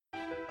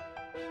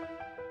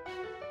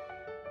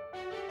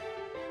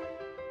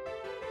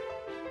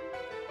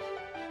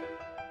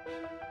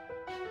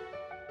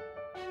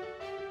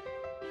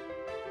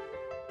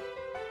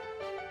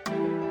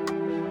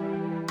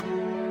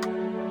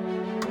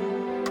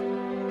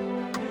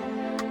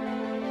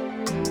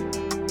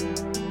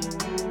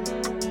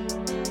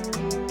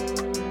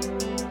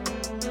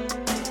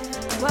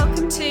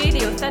to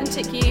the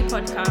Authentic You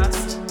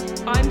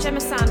podcast. I'm Gemma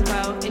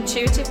Sandwell,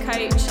 intuitive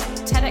coach,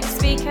 TEDx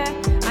speaker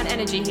and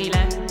energy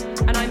healer,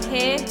 and I'm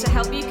here to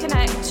help you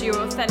connect to your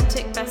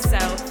authentic best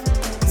self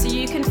so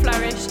you can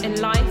flourish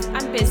in life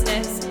and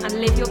business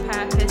and live your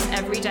purpose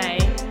every day.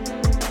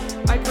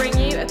 I bring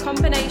you a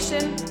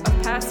combination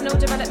of personal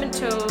development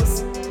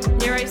tools,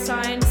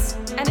 neuroscience,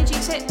 energy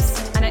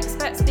tips and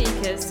expert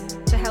speakers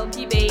to help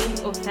you be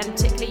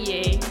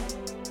authentically you.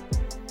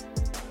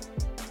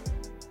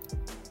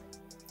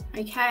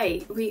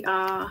 Okay, we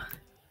are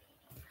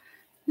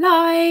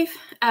live.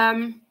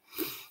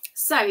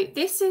 So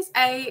this is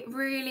a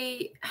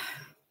really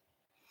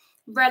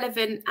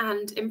relevant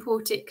and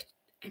important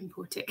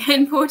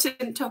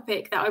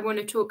topic that I want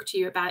to talk to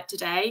you about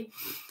today.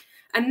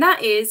 And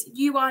that is,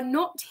 you are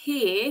not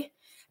here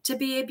to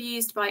be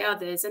abused by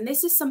others. And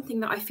this is something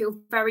that I feel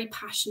very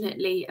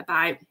passionately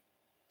about.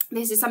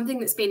 This is something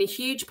that's been a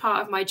huge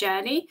part of my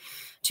journey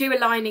to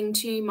aligning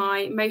to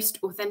my most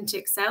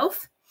authentic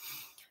self.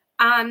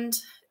 And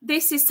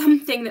this is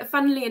something that,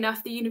 funnily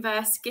enough, the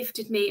universe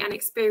gifted me an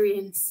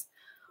experience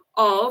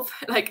of,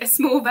 like a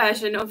small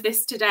version of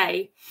this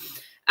today.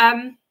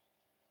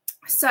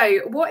 So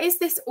what is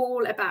this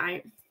all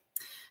about?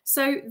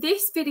 So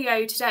this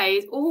video today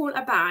is all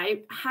about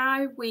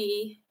how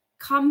we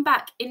come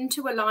back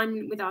into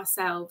alignment with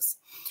ourselves,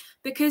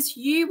 because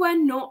you were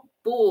not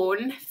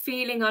born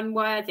feeling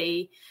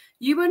unworthy.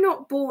 You were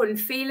not born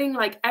feeling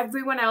like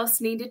everyone else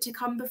needed to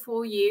come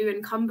before you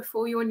and come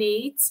before your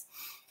needs.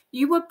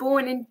 You were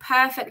born in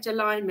perfect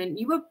alignment.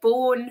 You were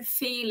born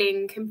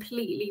feeling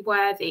completely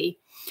worthy.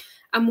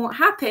 And what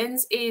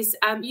happens is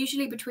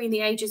usually between the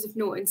ages of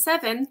 0 and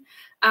 7,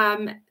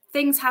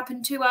 things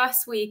happen to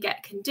us. We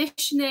get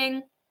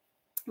conditioning.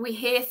 We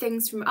hear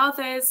things from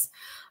others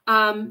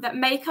that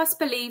make us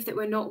believe that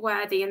we're not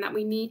worthy and that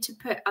we need to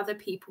put other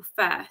people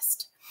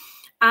first.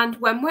 And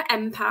when we're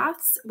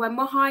empaths, when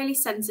we're highly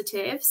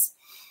sensitives,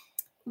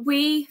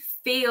 we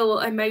feel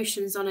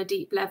emotions on a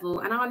deep level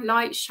and our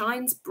light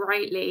shines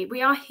brightly.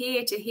 We are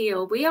here to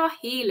heal. We are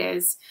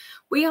healers.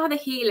 We are the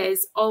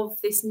healers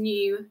of this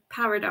new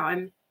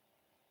paradigm.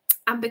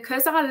 And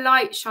because our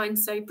light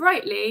shines so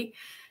brightly,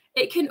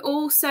 it can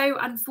also,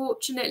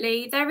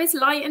 unfortunately, there is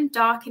light and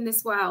dark in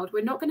this world.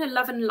 We're not going to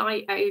love and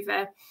light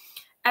over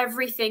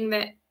everything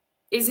that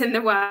is in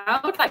the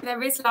world. Like,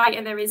 there is light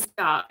and there is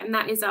dark, and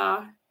that is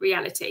our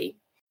reality.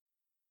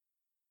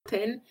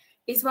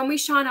 Is when we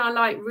shine our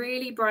light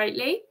really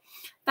brightly,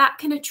 that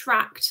can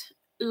attract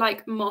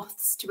like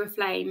moths to a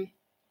flame,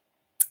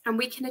 and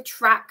we can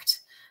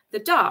attract the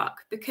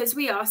dark because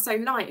we are so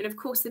light. And of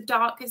course, the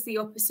dark is the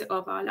opposite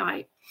of our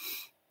light.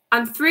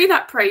 And through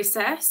that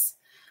process,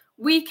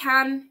 we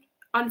can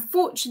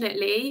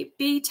unfortunately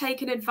be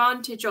taken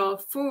advantage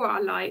of for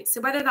our light. So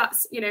whether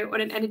that's,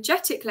 on an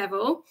energetic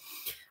level,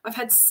 I've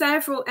had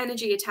several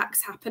energy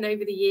attacks happen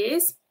over the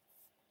years.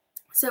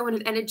 So on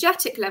an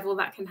energetic level,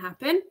 that can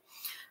happen.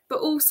 But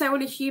also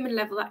on a human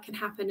level, that can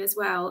happen as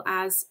well,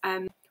 as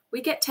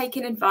we get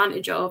taken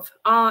advantage of.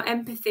 Our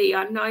empathy,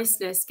 our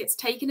niceness gets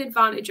taken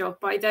advantage of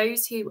by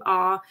those who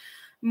are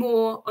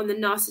more on the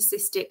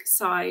narcissistic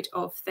side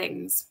of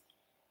things.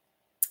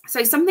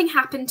 So something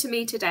happened to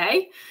me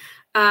today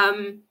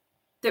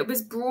that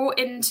was brought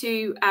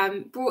into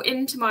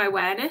my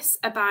awareness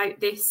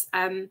about this.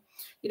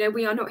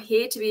 We are not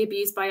here to be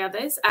abused by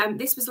others.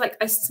 This was like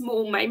a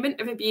small moment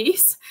of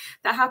abuse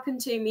that happened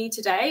to me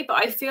today, but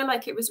I feel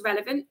like it was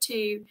relevant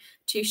to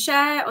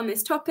share on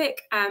this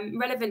topic,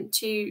 relevant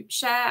to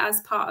share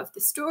as part of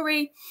the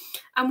story.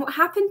 And what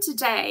happened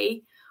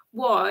today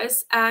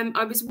was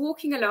I was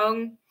walking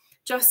along,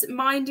 just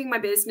minding my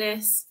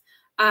business,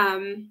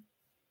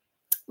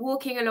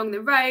 walking along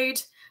the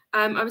road.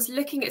 I was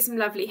looking at some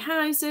lovely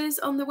houses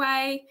on the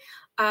way.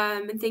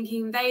 And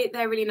thinking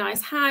they're really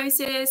nice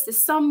houses. The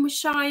sun was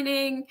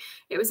shining.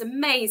 It was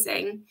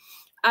amazing.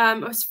 I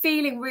was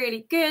feeling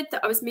really good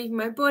that I was moving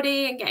my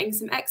body and getting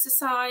some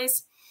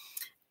exercise.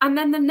 And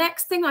then the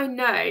next thing I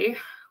know,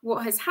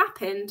 what has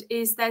happened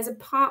is there's a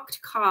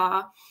parked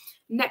car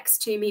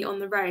next to me on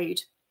the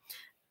road.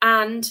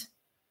 And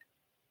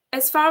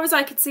as far as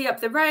I could see up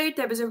the road,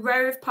 there was a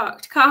row of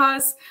parked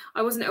cars.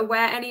 I wasn't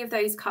aware any of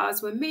those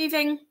cars were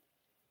moving.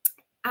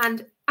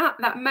 And at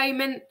that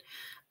moment,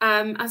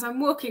 as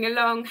I'm walking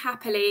along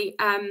happily,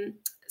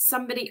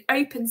 somebody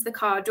opens the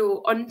car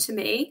door onto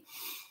me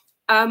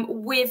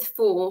with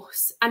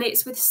force. And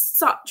it's with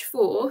such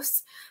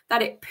force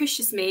that it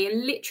pushes me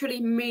and literally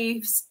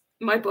moves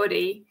my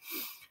body.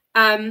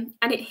 And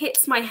it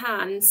hits my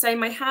hand. So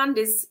my hand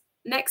is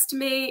next to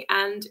me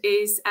and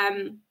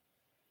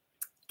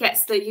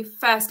gets the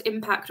first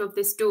impact of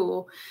this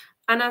door.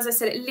 And as I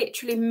said, it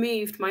literally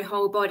moved my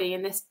whole body,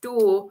 and this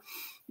door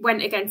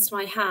went against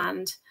my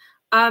hand.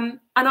 And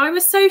I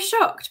was so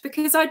shocked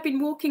because I'd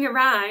been walking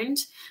around,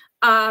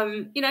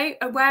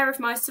 aware of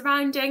my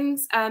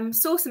surroundings,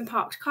 saw some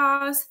parked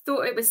cars,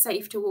 thought it was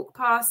safe to walk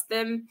past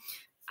them,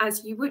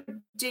 as you would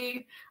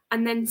do.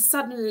 And then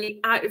suddenly,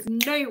 out of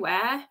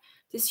nowhere,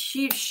 this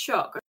huge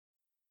shock.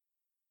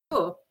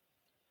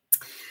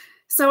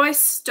 So So I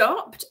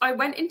stopped. I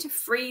went into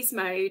freeze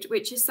mode,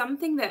 which is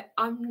something that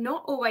I'm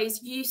not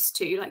always used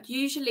to. Like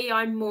usually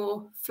I'm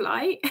more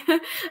fight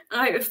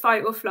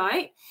or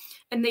flight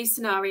in these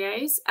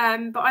scenarios.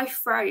 But I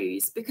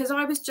froze because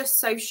I was just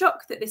so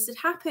shocked that this had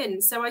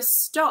happened. So I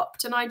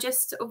stopped and I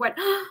just sort of went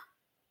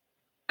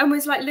and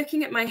was like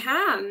looking at my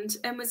hand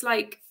and was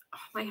like, oh,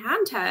 my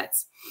hand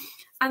hurts.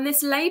 And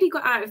this lady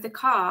got out of the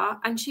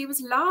car and she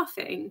was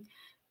laughing.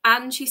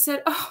 And she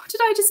said, oh, did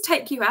I just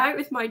take you out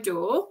with my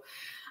door?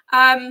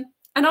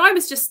 And I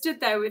was just stood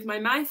there with my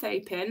mouth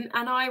open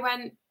and I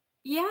went,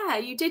 yeah,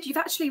 you did. You've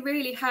actually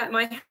really hurt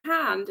my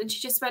hand. And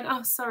she just went,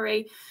 oh,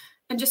 sorry,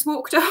 and just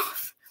walked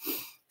off.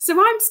 So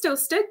I'm still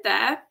stood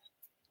there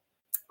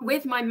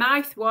with my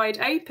mouth wide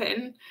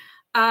open,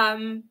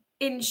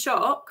 in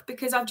shock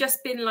because I've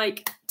just been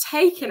like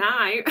taken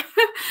out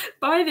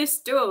by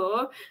this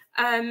door.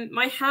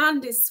 My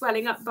hand is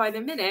swelling up by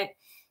the minute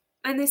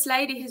and this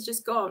lady has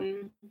just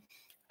gone.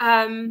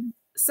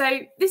 So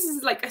this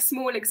is like a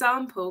small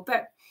example,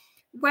 but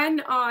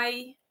when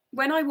I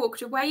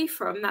walked away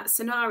from that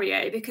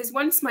scenario, because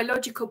once my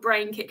logical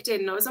brain kicked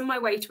in, I was on my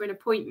way to an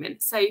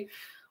appointment. So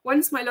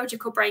once my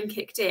logical brain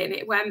kicked in,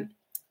 it went,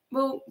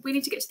 well, we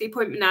need to get to the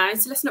appointment now,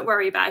 so let's not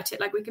worry about it.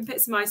 Like, we can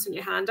put some ice on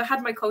your hand. I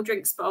had my cold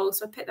drinks bowl,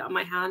 so I put that on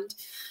my hand.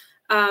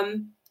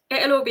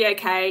 It'll all be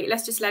okay.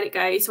 Let's just let it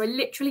go. So I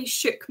literally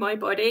shook my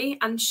body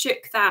and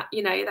shook that,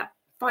 that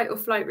fight or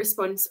flight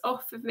response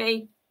off of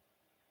me.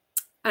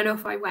 And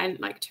off I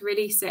went, like, to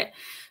release it.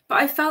 But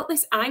I felt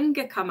this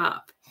anger come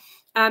up.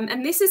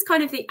 And this is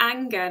kind of the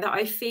anger that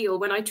I feel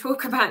when I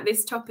talk about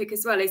this topic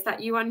as well, is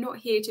that you are not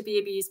here to be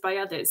abused by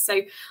others.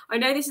 So I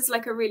know this is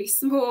like a really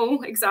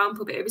small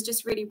example, but it was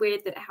just really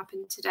weird that it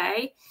happened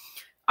today.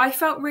 I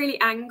felt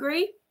really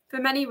angry for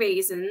many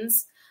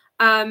reasons.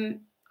 I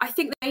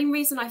think the main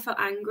reason I felt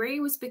angry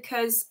was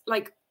because,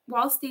 like,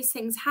 whilst these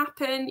things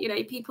happen,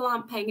 people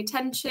aren't paying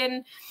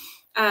attention,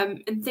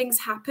 and things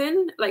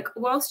happen. Like,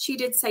 whilst she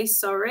did say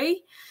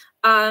sorry,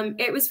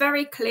 it was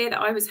very clear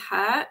that I was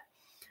hurt.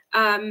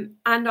 And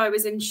I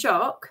was in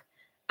shock.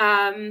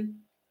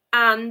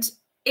 And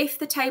if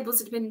the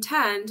tables had been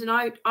turned and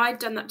I'd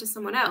done that to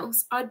someone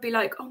else, I'd be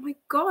like, oh my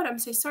God, I'm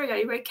so sorry. Are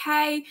you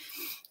okay?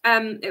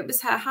 It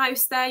was her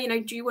house there.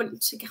 Do you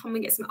want to come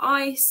and get some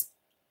ice?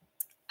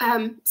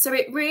 So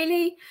it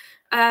really,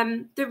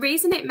 the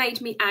reason it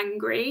made me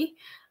angry,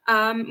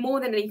 more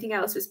than anything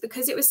else, was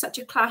because it was such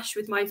a clash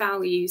with my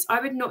values.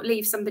 I would not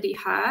leave somebody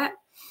hurt.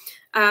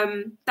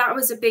 That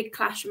was a big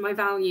clash with my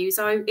values.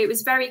 It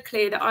was very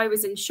clear that I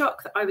was in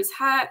shock, that I was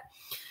hurt,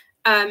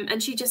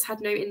 and she just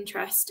had no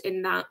interest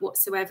in that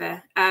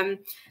whatsoever. And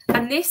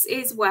this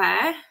is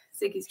where,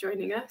 Ziggy's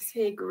joining us,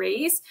 he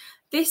agrees,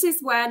 this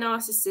is where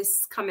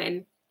narcissists come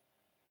in.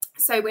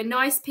 So we're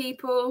nice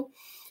people,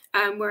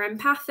 we're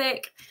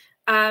empathic,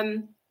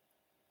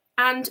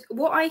 and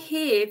what I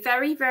hear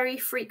very, very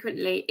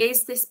frequently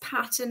is this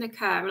pattern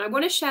occur. And I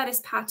want to share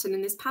this pattern.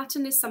 And this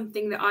pattern is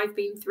something that I've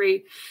been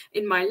through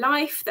in my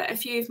life, that a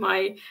few of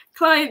my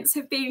clients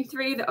have been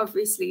through, that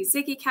obviously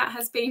Ziggy Cat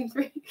has been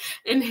through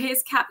in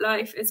his cat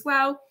life as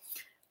well.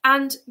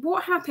 And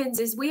what happens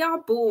is we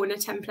are born a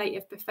template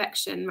of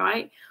perfection,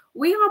 right?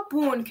 We are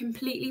born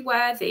completely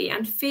worthy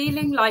and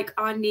feeling like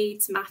our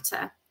needs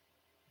matter.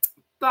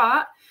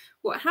 But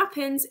what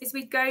happens is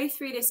we go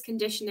through this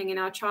conditioning in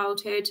our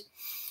childhood.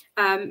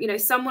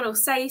 Someone will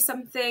say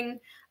something.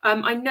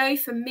 I know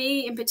for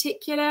me in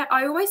particular,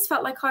 I always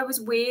felt like I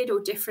was weird or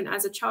different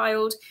as a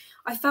child.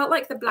 I felt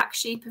like the black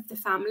sheep of the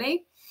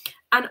family.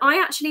 And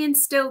I actually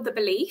instilled the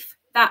belief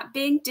that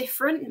being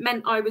different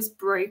meant I was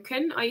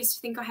broken. I used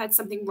to think I had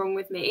something wrong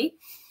with me,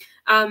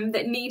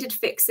 that needed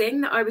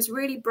fixing, that I was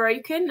really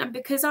broken. And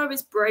because I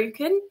was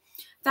broken,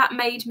 that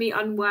made me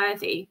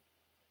unworthy.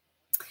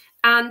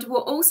 And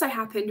what also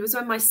happened was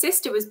when my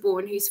sister was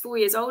born, who's 4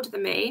 years older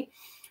than me,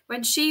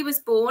 when she was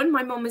born,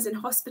 my mum was in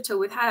hospital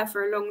with her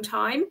for a long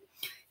time.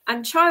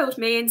 And child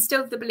me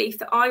instilled the belief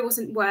that I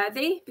wasn't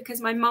worthy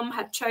because my mum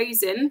had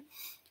chosen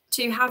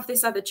to have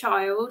this other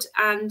child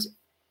and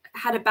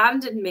had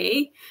abandoned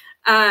me.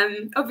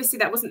 Obviously,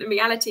 that wasn't the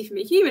reality from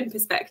a human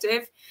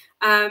perspective,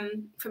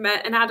 from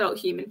an adult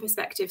human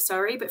perspective,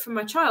 but from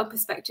a child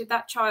perspective,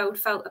 that child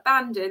felt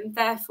abandoned,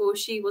 therefore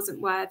she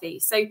wasn't worthy.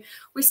 So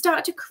we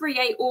start to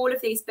create all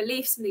of these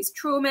beliefs and these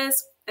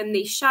traumas and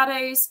these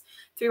shadows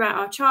throughout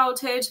our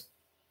childhood,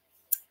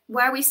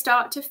 where we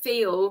start to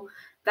feel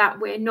that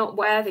we're not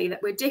worthy,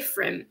 that we're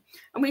different,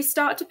 and we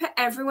start to put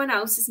everyone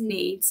else's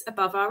needs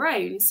above our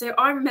own. So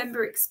I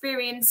remember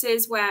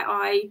experiences where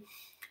I'd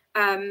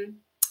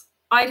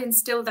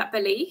instilled that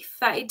belief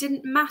that it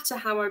didn't matter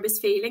how I was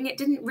feeling. It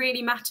didn't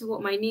really matter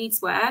what my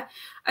needs were,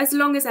 as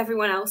long as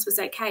everyone else was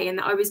okay and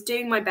that I was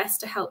doing my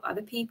best to help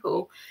other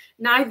people.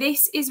 Now,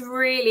 this is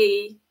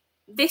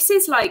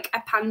like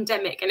a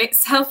pandemic in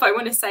itself. I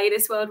want to say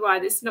this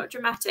worldwide. This is not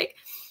dramatic.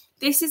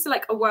 This is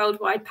like a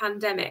worldwide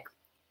pandemic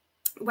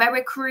where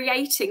we're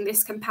creating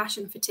this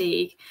compassion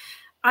fatigue.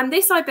 And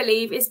this, I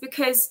believe, is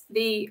because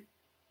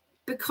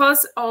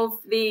of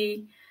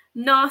the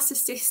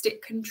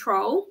narcissistic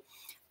control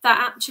that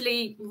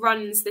actually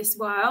runs this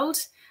world,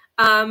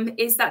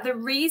 is that the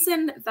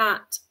reason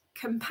that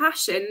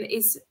compassion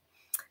is,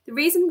 the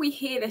reason we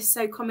hear this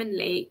so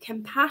commonly,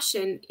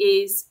 compassion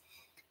is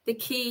the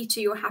key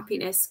to your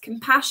happiness.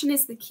 Compassion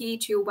is the key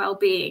to your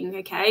well-being,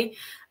 okay?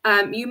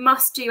 You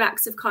must do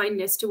acts of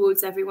kindness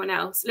towards everyone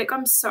else. Look,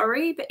 I'm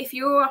sorry, but if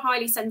you're a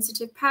highly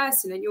sensitive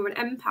person and you're an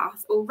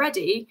empath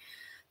already,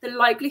 the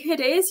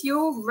likelihood is you're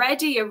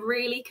already a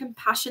really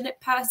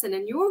compassionate person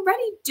and you're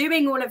already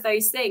doing all of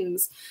those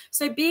things.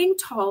 So being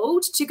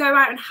told to go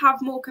out and have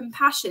more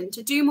compassion,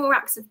 to do more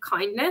acts of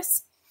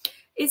kindness,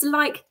 is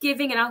like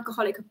giving an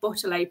alcoholic a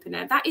bottle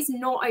opener. That is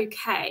not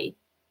okay.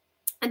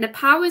 And the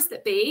powers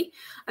that be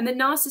and the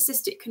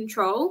narcissistic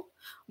control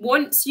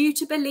wants you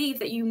to believe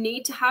that you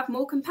need to have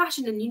more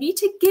compassion and you need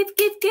to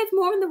give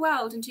more in the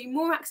world and do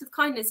more acts of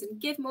kindness and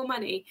give more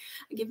money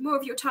and give more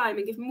of your time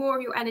and give more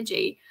of your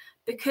energy,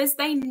 because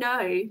they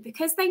know,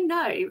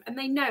 and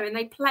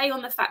they play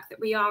on the fact that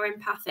we are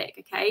empathic,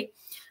 okay?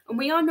 And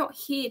we are not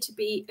here to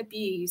be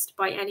abused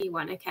by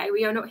anyone, okay?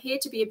 We are not here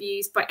to be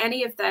abused by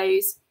any of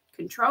those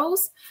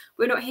controls.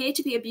 We're not here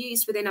to be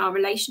abused within our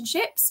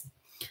relationships.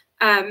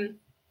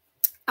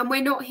 And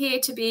we're not here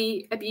to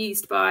be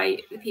abused by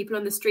the people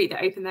on the street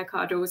that open their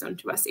car doors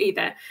onto us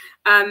either.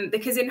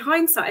 Because in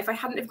hindsight, if I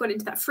hadn't have gone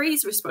into that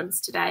freeze response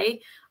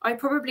today, I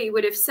probably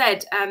would have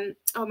said,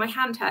 oh, my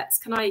hand hurts.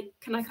 Can I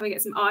come and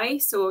get some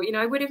ice? Or,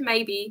 I would have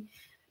maybe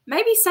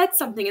said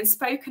something and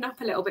spoken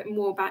up a little bit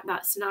more about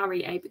that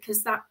scenario,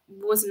 because that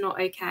was not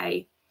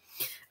okay.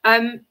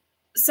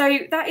 So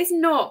that is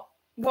not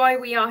why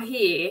we are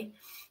here.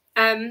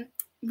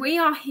 We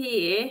are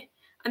here.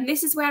 And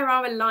this is where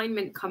our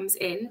alignment comes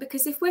in,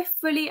 because if we're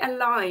fully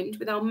aligned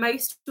with our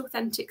most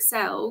authentic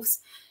selves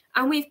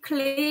and we've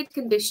cleared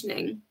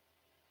conditioning,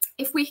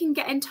 if we can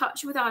get in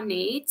touch with our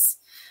needs,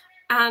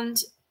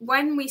 and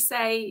when we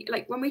say,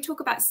 like, when we talk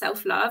about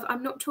self-love,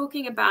 I'm not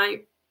talking about,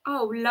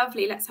 oh,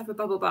 lovely, let's have a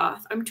bubble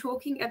bath. I'm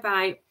talking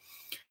about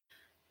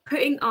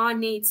putting our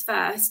needs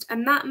first.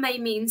 And that may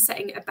mean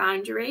setting a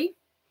boundary.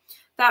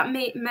 That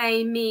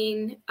may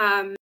mean,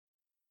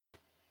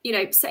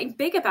 setting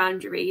bigger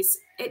boundaries.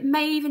 It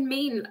may even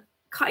mean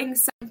cutting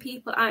some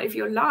people out of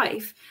your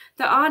life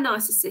that are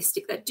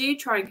narcissistic, that do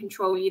try and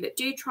control you, that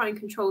do try and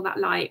control that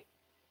light.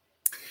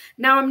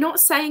 Now, I'm not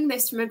saying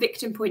this from a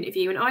victim point of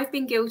view, and I've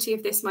been guilty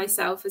of this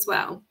myself as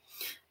well.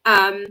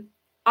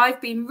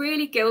 I've been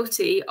really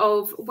guilty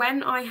of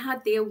when I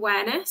had the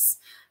awareness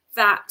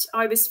that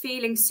I was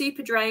feeling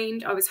super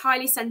drained, I was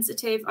highly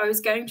sensitive, I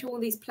was going to all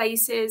these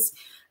places,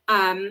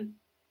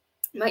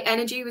 my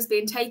energy was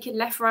being taken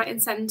left, right,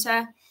 and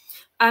center.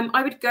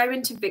 I would go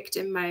into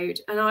victim mode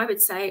and I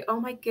would say, oh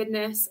my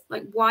goodness,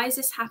 like, why is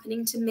this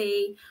happening to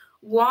me?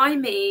 Why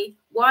me?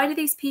 Why do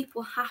these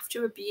people have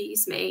to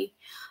abuse me?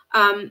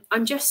 I'm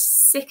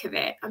just sick of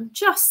it. And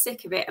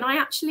I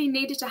actually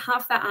needed to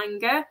have that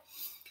anger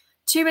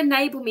to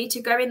enable me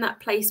to go in that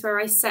place where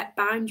I set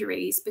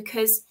boundaries,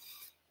 because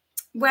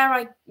where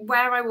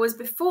I was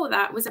before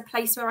that was a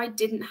place where I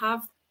didn't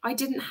have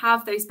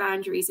those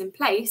boundaries in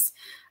place.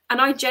 And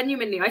I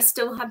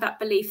still had that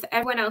belief that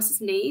everyone else's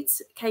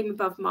needs came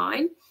above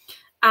mine.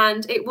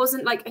 And it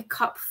wasn't like a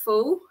cup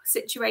full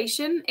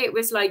situation. It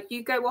was like,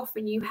 you go off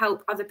and you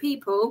help other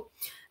people,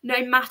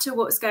 no matter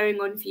what's going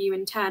on for you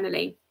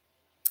internally.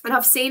 And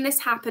I've seen this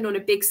happen on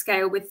a big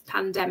scale with the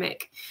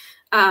pandemic.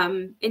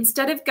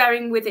 Instead of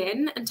going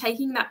within and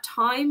taking that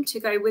time to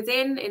go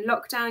within in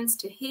lockdowns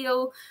to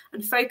heal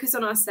and focus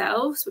on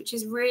ourselves, which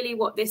is really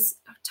what this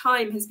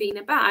time has been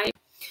about,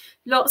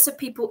 lots of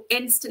people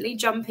instantly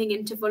jumping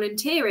into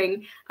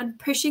volunteering and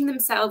pushing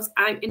themselves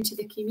out into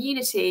the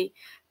community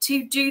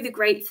to do the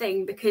great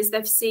thing, because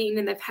they've seen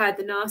and they've heard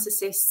the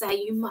narcissist say,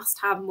 you must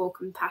have more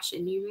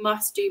compassion, you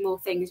must do more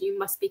things, you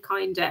must be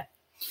kinder.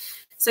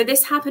 So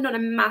this happened on a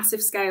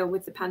massive scale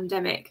with the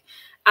pandemic.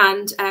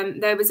 And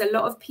there was a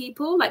lot of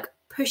people like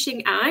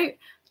pushing out,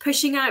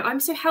 I'm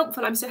so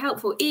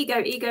helpful,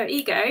 ego,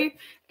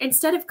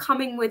 instead of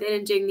coming within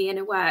and doing the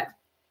inner work.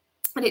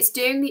 And it's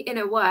doing the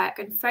inner work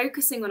and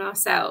focusing on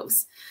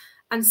ourselves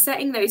and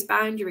setting those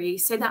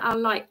boundaries so that our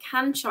light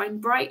can shine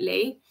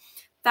brightly.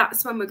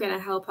 That's when we're going to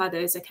help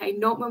others, okay?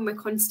 Not when we're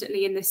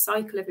constantly in this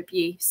cycle of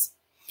abuse.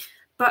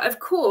 But of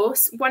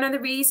course, one of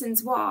the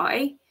reasons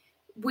why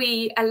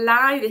we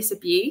allow this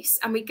abuse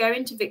and we go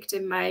into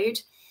victim mode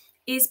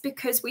is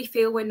because we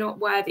feel we're not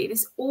worthy.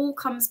 This all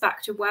comes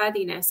back to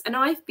worthiness. And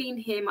I've been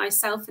here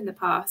myself in the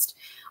past.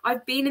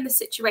 I've been in the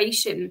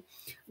situation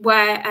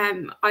where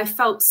I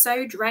felt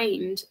so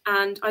drained,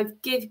 and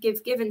I've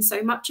given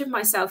so much of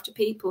myself to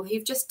people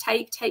who've just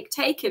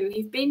taken,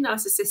 who've been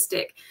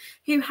narcissistic,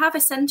 who have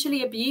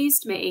essentially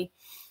abused me.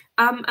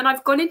 And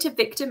I've gone into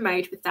victim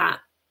mode with that.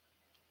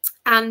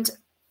 And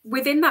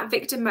within that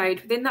victim mode,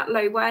 within that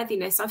low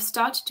worthiness, I've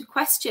started to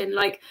question,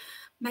 like,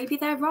 maybe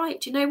they're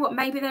right. Do you know what?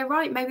 Maybe they're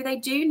right. Maybe they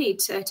do need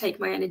to take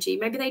my energy.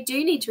 Maybe they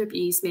do need to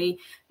abuse me.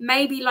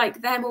 Maybe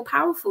like they're more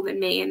powerful than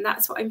me, and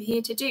that's what I'm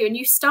here to do. And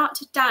you start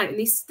to doubt, and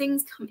these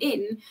things come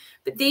in,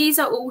 but these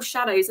are all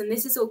shadows, and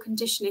this is all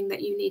conditioning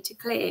that you need to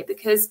clear,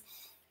 because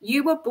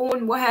You were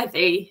born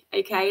worthy,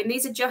 okay? And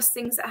these are just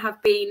things that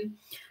have been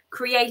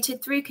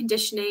created through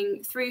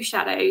conditioning, through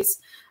shadows.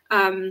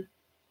 And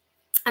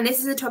this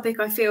is a topic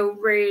I feel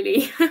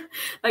really,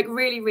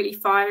 really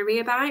fiery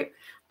about.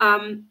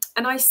 And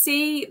I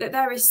see that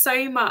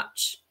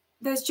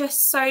there's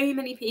just so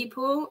many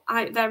people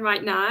out there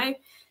right now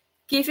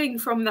giving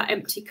from that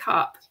empty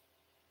cup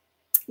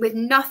with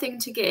nothing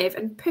to give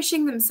and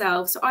pushing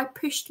themselves. So I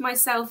pushed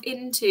myself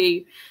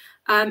into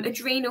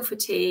adrenal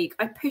fatigue.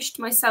 I pushed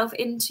myself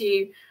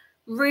into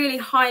really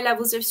high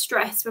levels of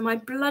stress where my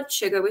blood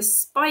sugar was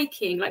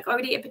spiking. Like I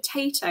would eat a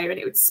potato and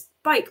it would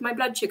spike my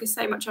blood sugar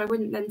so much I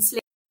wouldn't then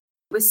sleep.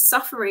 I was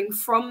suffering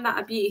from that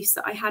abuse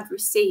that I had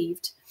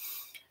received.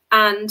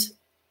 And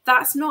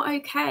that's not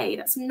okay.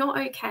 That's not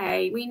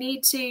okay. We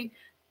need to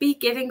be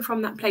giving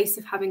from that place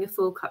of having a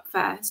full cup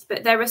first.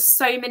 But there are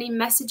so many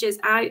messages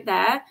out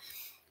there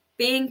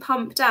being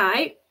pumped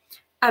out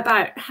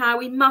about how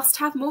we must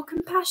have more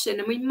compassion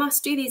and we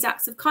must do these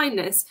acts of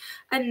kindness.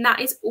 And that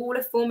is all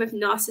a form of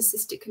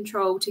narcissistic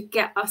control to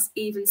get us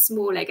even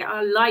smaller, get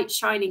our light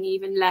shining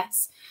even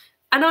less.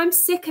 And I'm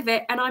sick of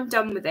it and I'm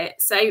done with it.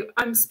 So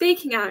I'm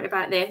speaking out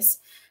about this.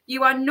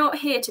 You are not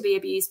here to be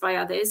abused by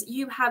others.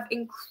 You have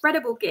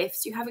incredible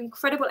gifts. You have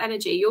incredible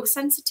energy. Your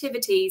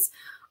sensitivities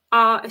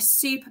are a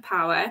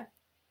superpower,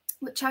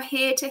 which are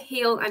here to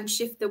heal and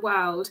shift the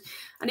world.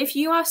 And if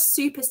you are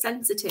super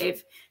sensitive,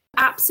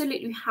 you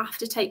absolutely have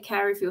to take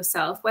care of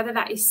yourself, whether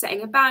that is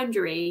setting a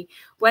boundary,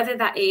 whether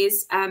that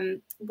is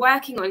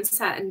working on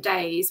certain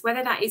days,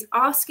 whether that is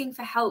asking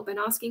for help and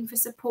asking for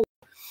support,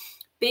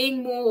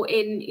 being more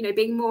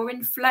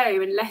in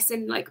flow and less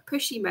in like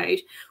pushy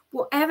mode.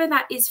 Whatever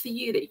that is for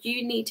you, that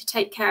you need to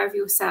take care of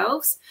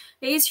yourselves,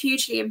 it is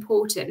hugely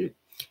important.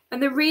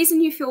 And the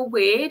reason you feel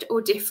weird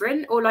or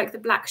different or like the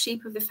black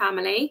sheep of the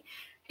family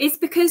is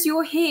because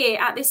you're here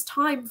at this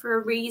time for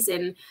a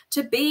reason,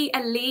 to be a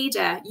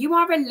leader. You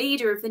are a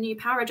leader of the new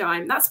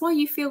paradigm. That's why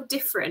you feel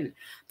different,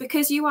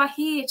 because you are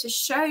here to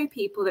show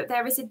people that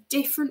there is a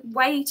different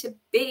way to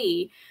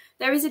be.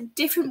 There is a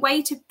different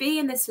way to be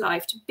in this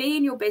life, to be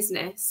in your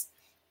business.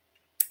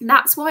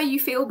 That's why you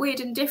feel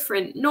weird and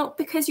different, not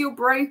because you're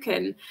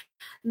broken,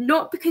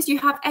 not because you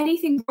have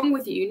anything wrong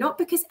with you, not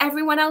because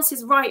everyone else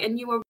is right and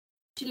you are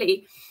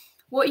actually.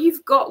 What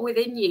you've got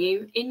within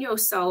you, in your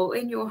soul,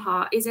 in your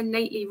heart, is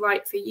innately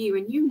right for you.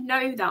 And you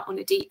know that on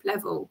a deep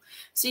level.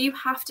 So you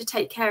have to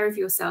take care of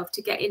yourself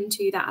to get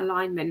into that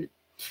alignment.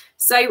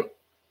 So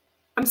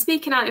I'm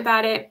speaking out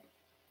about it.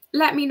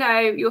 Let me know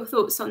your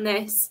thoughts on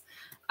this.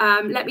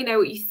 Let me know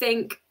what you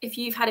think, if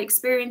you've had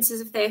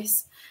experiences of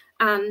this.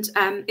 And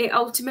it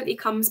ultimately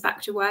comes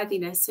back to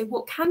worthiness. So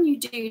what can you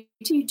do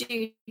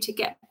to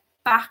get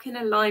back in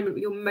alignment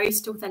with your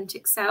most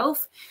authentic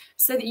self,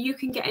 so that you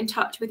can get in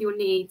touch with your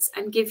needs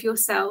and give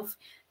yourself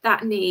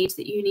that need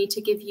that you need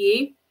to give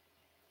you,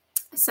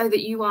 so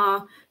that you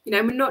are,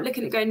 we're not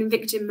looking at going in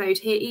victim mode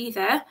here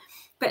either,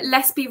 but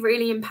let's be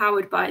really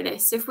empowered by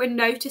this. So if we're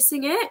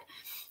noticing it,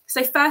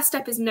 so first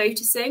step is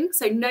noticing.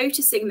 So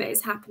noticing that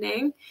it's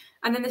happening.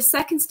 And then the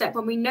second step,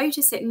 when we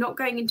notice it, not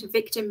going into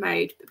victim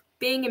mode, but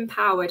being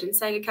empowered and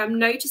saying, okay, I'm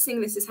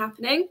noticing this is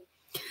happening.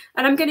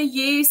 And I'm going to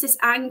use this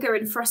anger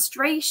and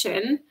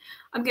frustration.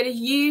 I'm going to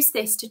use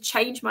this to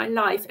change my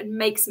life and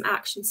make some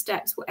action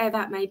steps, whatever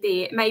that may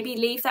be. It may be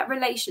leave that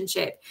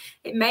relationship.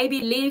 It may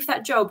be leave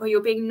that job where you're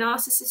being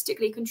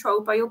narcissistically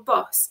controlled by your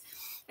boss.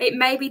 It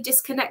may be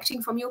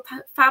disconnecting from your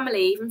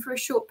family, even for a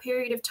short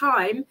period of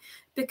time,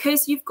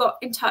 because you've got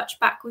in touch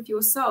back with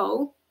your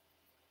soul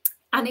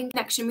and in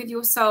connection with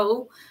your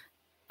soul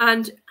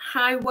and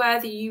how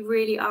worthy you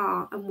really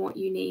are and what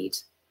you need.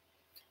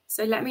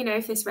 So let me know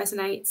if this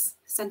resonates.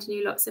 Sending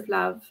you lots of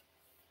love.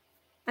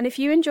 And if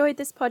you enjoyed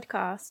this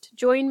podcast,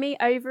 join me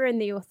over in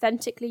the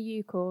Authentically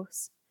You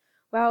course,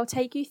 where I'll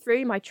take you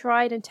through my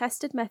tried and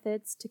tested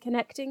methods to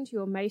connecting to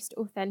your most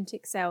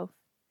authentic self.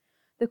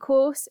 The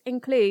course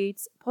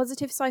includes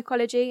positive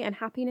psychology and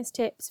happiness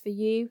tips for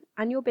you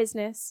and your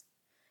business,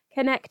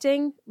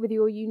 connecting with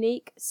your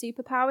unique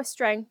superpower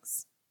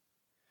strengths,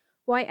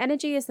 why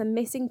energy is the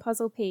missing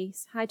puzzle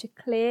piece, how to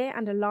clear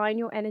and align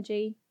your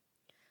energy,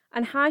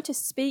 and how to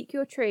speak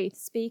your truth,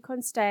 speak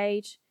on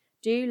stage,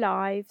 do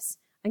lives,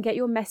 and get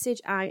your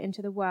message out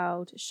into the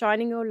world,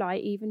 shining your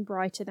light even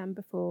brighter than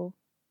before.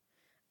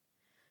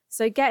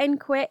 So get in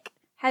quick,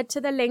 head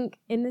to the link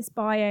in this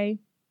bio,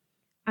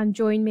 and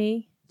join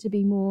me to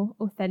be more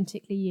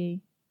authentically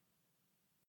you.